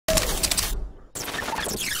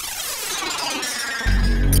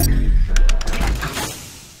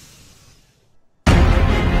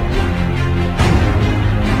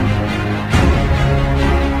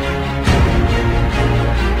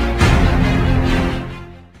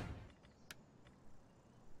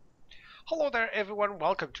Hello there everyone,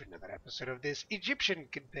 welcome to another episode of this Egyptian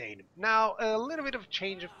campaign. Now, a little bit of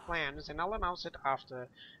change of plans, and I'll announce it after,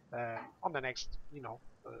 on the next,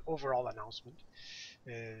 overall announcement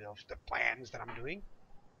of the plans that I'm doing.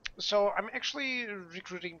 So I'm actually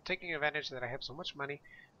recruiting, taking advantage that I have so much money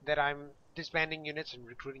that I'm disbanding units and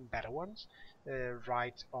recruiting better ones,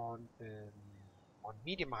 right on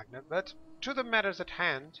Media Magna. But to the matters at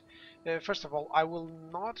hand, first of all, I will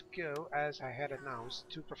not go, as I had announced,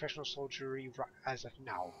 to professional soldiery as of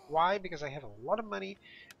now. Why? Because I have a lot of money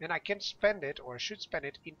and I can spend it, or I should spend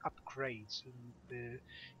it, in upgrades,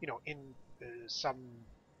 in some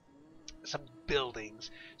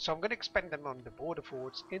buildings. So I'm going to expend them on the border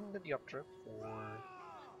forts in the Dioptra for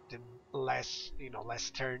the less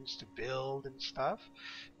turns to build and stuff,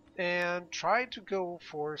 and try to go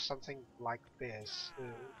for something like this,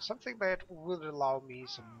 something that would allow me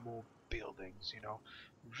some more buildings.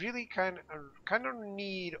 Really kind of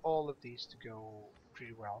need all of these to go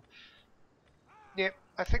pretty well. Yeah,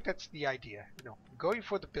 I think that's the idea. Going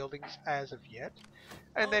for the buildings as of yet,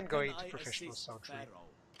 and then going to professional soldiery.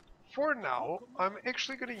 For now, I'm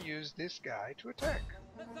actually going to use this guy to attack.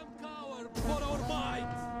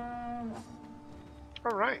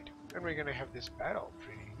 Alright, and we're going to have this battle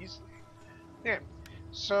pretty easily. Yeah,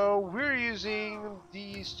 so we're using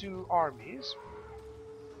these two armies,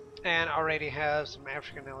 and already have some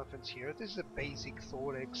African elephants here. This is a basic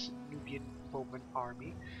Thorax Nubian bowman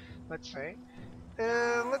army, let's say.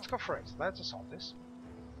 Let's go for it. Let's assault this.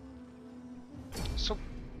 So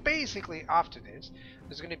basically after this,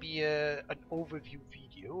 there's going to be an overview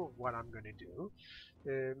video of what I'm going to do.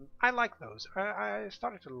 I like those. I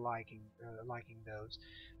started to liking those.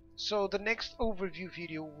 So the next overview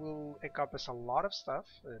video will encompass a lot of stuff,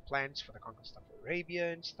 plans for the conquest of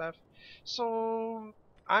Arabia and stuff. So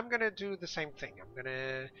I'm gonna do the same thing. I'm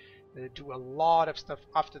gonna do a lot of stuff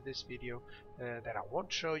after this video that I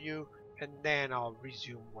won't show you, and then I'll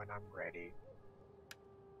resume when I'm ready.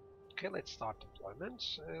 Okay, let's start deployment.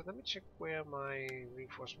 Let me check where my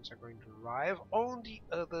reinforcements are going to arrive. On the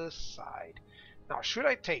other side. Now, should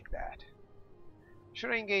I take that?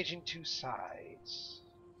 Should I engage in two sides?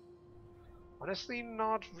 Honestly,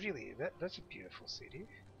 not really. That's a beautiful city.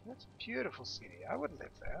 That's a beautiful city. I would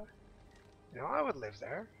live there. I would live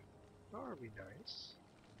there. That would be nice.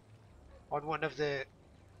 On one of the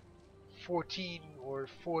 14 or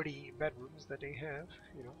 40 bedrooms that they have,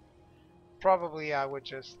 Probably I would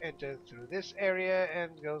just enter through this area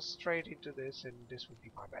and go straight into this, and this would be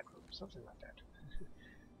my bedroom. Something like that.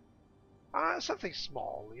 Something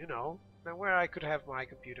small, where I could have my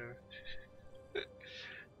computer.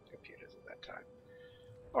 Computers at that time.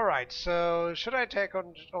 Alright, so should I attack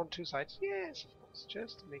on two sides? Yes, of course,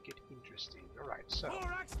 just to make it interesting. Alright, so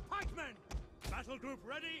battle group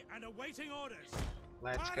ready and awaiting orders.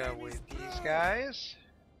 Let's go with these guys.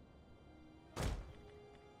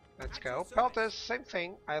 Let's go. Pelters, same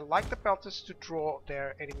thing. I like the Pelters to draw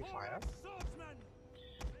their enemy fire.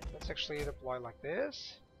 Let's actually deploy like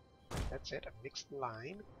this. That's it, a mixed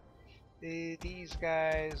line. These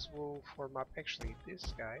guys will form up. Actually,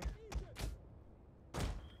 this guy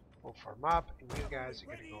will form up, and you guys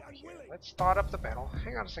are getting over here. Let's start up the battle.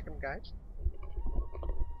 Hang on a second, guys. Would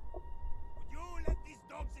you let these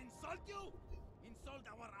dogs insult you? Insult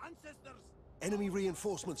our ancestors? Enemy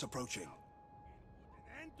reinforcements approaching. Put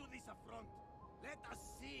an end to this affront. Let us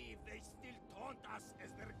see if they still taunt us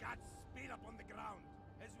as their guts speed up on the ground.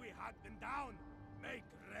 As we hunt them down, make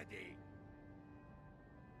ready.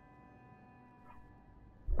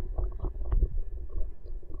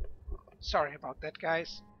 Sorry about that,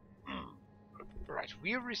 guys. Right,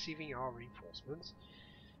 we are receiving our reinforcements.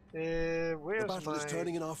 Where's the battle is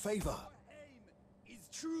turning in our favor. Our aim is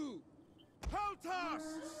true. Peltas!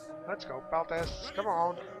 Let's go, Peltas. Come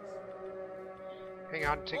on. Hang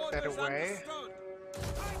on, take that away.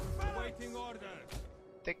 Awaiting order.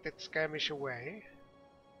 Take that skirmish away.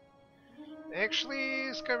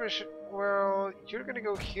 Actually, skirmish. Well, you're gonna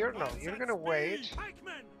go here. No, you're gonna wait.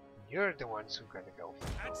 You're the ones who are gonna go.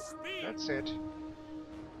 That's it.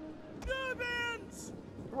 Nubians!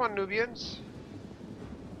 Come on, Nubians.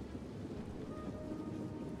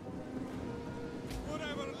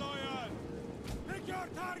 Whatever, lawyer. Pick your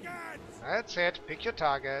targets. That's it. Pick your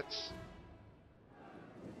targets.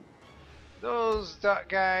 Those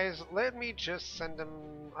guys, let me just send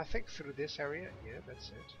them, I think, through this area. Yeah, that's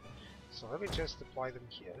it. So let me just deploy them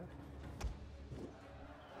here.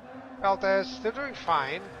 Peltas, they're doing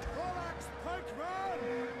fine.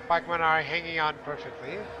 Pikemen are hanging on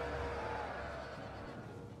perfectly.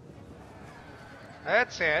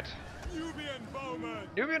 That's it. Nubian bowmen.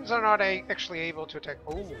 Nubians are not actually able to attack.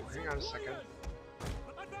 Oh, hang on a second.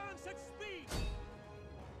 Advance at speed.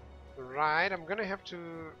 Right, I'm gonna have to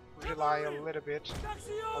rely a little bit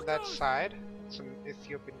on that side. Some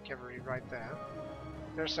Ethiopian cavalry right there.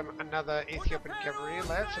 There's some another Ethiopian cavalry.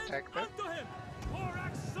 Let's attack them.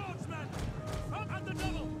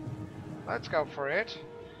 Let's go for it.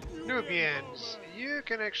 Nubians, you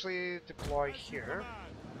can actually deploy here.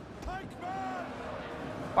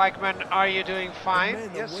 Pikemen, are you doing fine?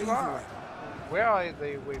 Yes, you are. Where are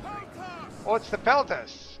they wavering? Oh, it's the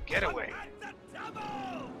Peltas. Get away.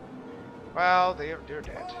 Well, they're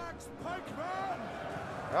dead.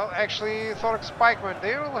 Well, actually, Thorax Pikemen,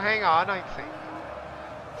 they will hang on, I think.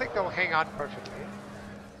 I think they'll hang on perfectly.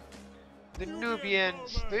 The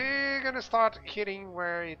Nubians, they're gonna start hitting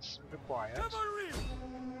where it's required.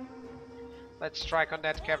 Let's strike on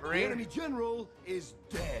that cavalry. The enemy general is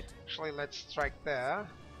dead. Actually, let's strike there.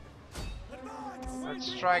 Let's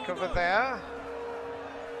strike over there.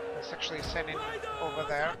 Let's actually send it over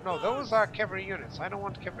there. No, those are cavalry units. I don't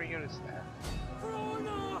want cavalry units there.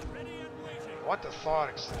 I want the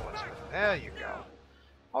thorax swordsman. There you go.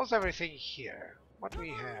 How's everything here? What do we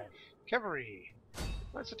have? Cavalry.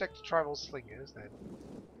 Let's attack the tribal slingers then.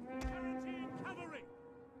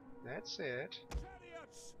 That's it.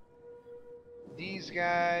 These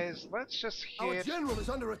guys, let's just Our hit general is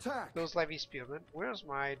under attack. those levy spearmen. Where's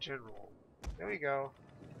my general? There we go.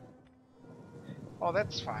 Oh,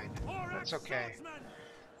 that's fine. That's okay.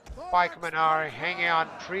 Pikemen are hanging on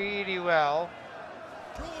pretty well.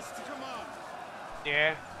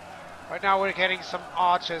 Yeah. Right now we're getting some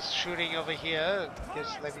archers shooting over here.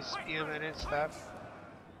 Against levy spearmen and stuff.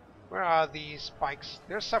 Where are these spikes?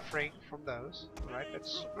 They're suffering from those. Alright,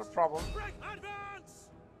 that's no problem.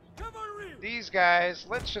 These guys,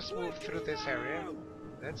 let's just move through this area.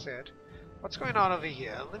 That's it. What's going on over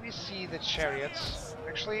here? Let me see the chariots.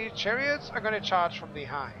 Actually, chariots are going to charge from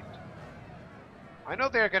behind. I know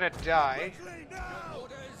they're going to die.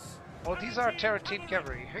 Oh, these are Terratine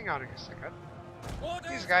cavalry. Hang on a second.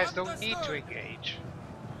 These guys don't need to engage.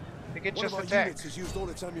 They can just attack. Units has used all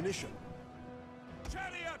its ammunition.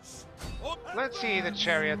 Let's see the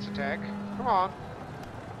chariots attack. Come on.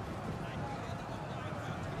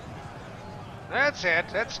 That's it.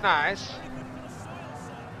 That's nice.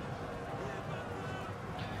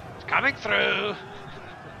 It's coming through.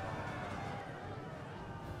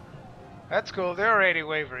 That's cool. They're already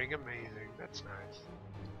wavering. Amazing. That's nice.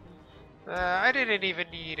 I didn't even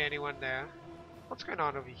need anyone there. What's going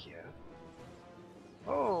on over here?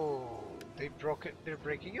 Oh, they broke it. They're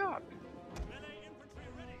breaking up.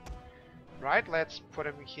 Right. Let's put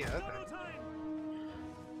them here then.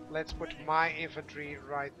 Let's put my infantry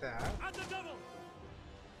right there.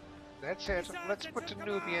 That's it. Let's put the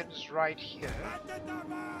Nubians right here.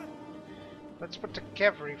 Let's put the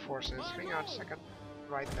cavalry forces. Hang on a second.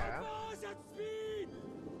 Right there.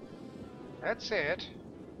 That's it.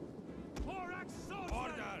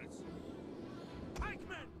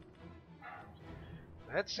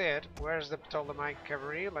 That's it. Where's the Ptolemaic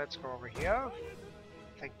cavalry? Let's go over here.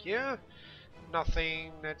 Thank you.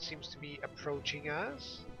 Nothing that seems to be approaching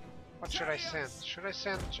us. What should I send? Should I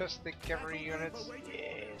send just the cavalry units?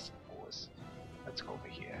 Yes, of course. Let's go over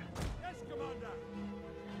here.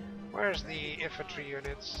 Where's the infantry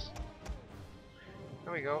units?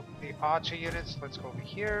 There we go. The archer units. Let's go over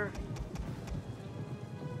here.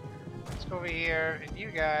 Let's go over here. And you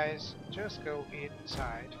guys just go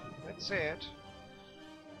inside. That's it.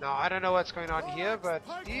 Now, I don't know what's going on here, but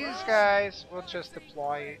these guys will just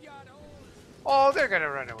deploy. Oh, they're gonna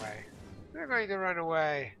run away. They're going to run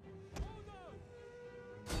away.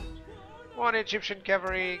 Come on, Egyptian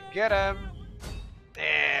cavalry, get them.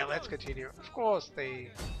 Yeah, let's continue. Of course, they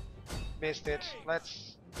missed it.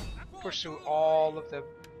 Let's pursue all of them.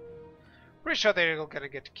 Pretty sure they're all gonna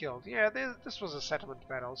get killed. Yeah, this was a settlement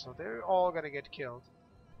battle, so they're all gonna get killed.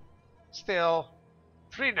 Still,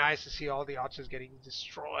 pretty nice to see all the archers getting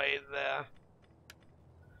destroyed there.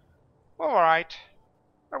 Well, alright.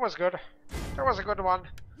 That was good. That was a good one.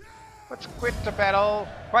 Let's quit the battle.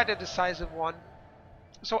 Quite a decisive one.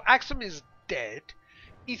 So Axum is dead.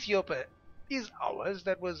 Ethiopia is ours.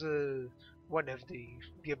 That was one of the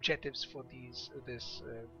objectives for this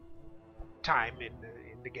time in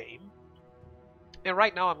the game. And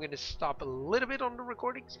right now I'm going to stop a little bit on the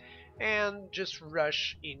recordings and just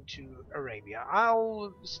rush into Arabia.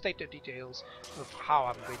 I'll state the details of how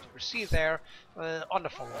I'm going to proceed there on the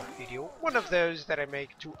follow-up video. One of those that I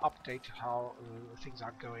make to update how things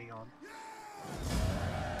are going on.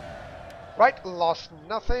 Right, lost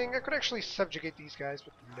nothing. I could actually subjugate these guys,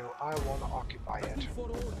 but no, I want to occupy it.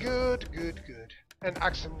 Good, good, good. And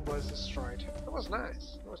Axum was destroyed. That was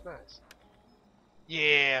nice. That was nice.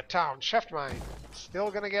 Yeah, town, shaft mine.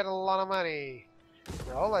 Still gonna get a lot of money.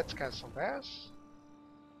 Well, let's cancel this.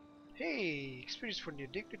 Hey, experience for new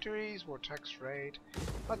dignitaries, more tax rate.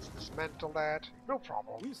 Let's dismantle that. No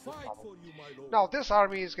problem. We No fight problem. for you, my lord. Now this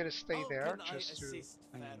army is gonna stay How there can I just to, assist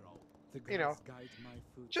Pharaoh? The you know, gods guide my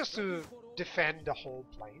just footsteps. to defend the whole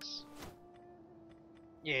place.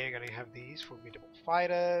 Yeah, you're gonna have these formidable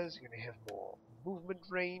fighters. You're gonna have more movement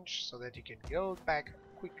range so that you can go back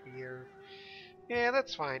quickly here. Yeah,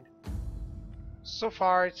 that's fine. So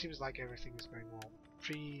far, it seems like everything is going well,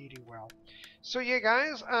 pretty well. So yeah,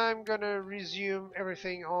 guys, I'm gonna resume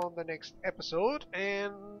everything on the next episode,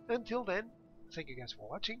 and until then, thank you guys for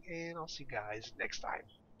watching, and I'll see you guys next time.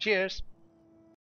 Cheers!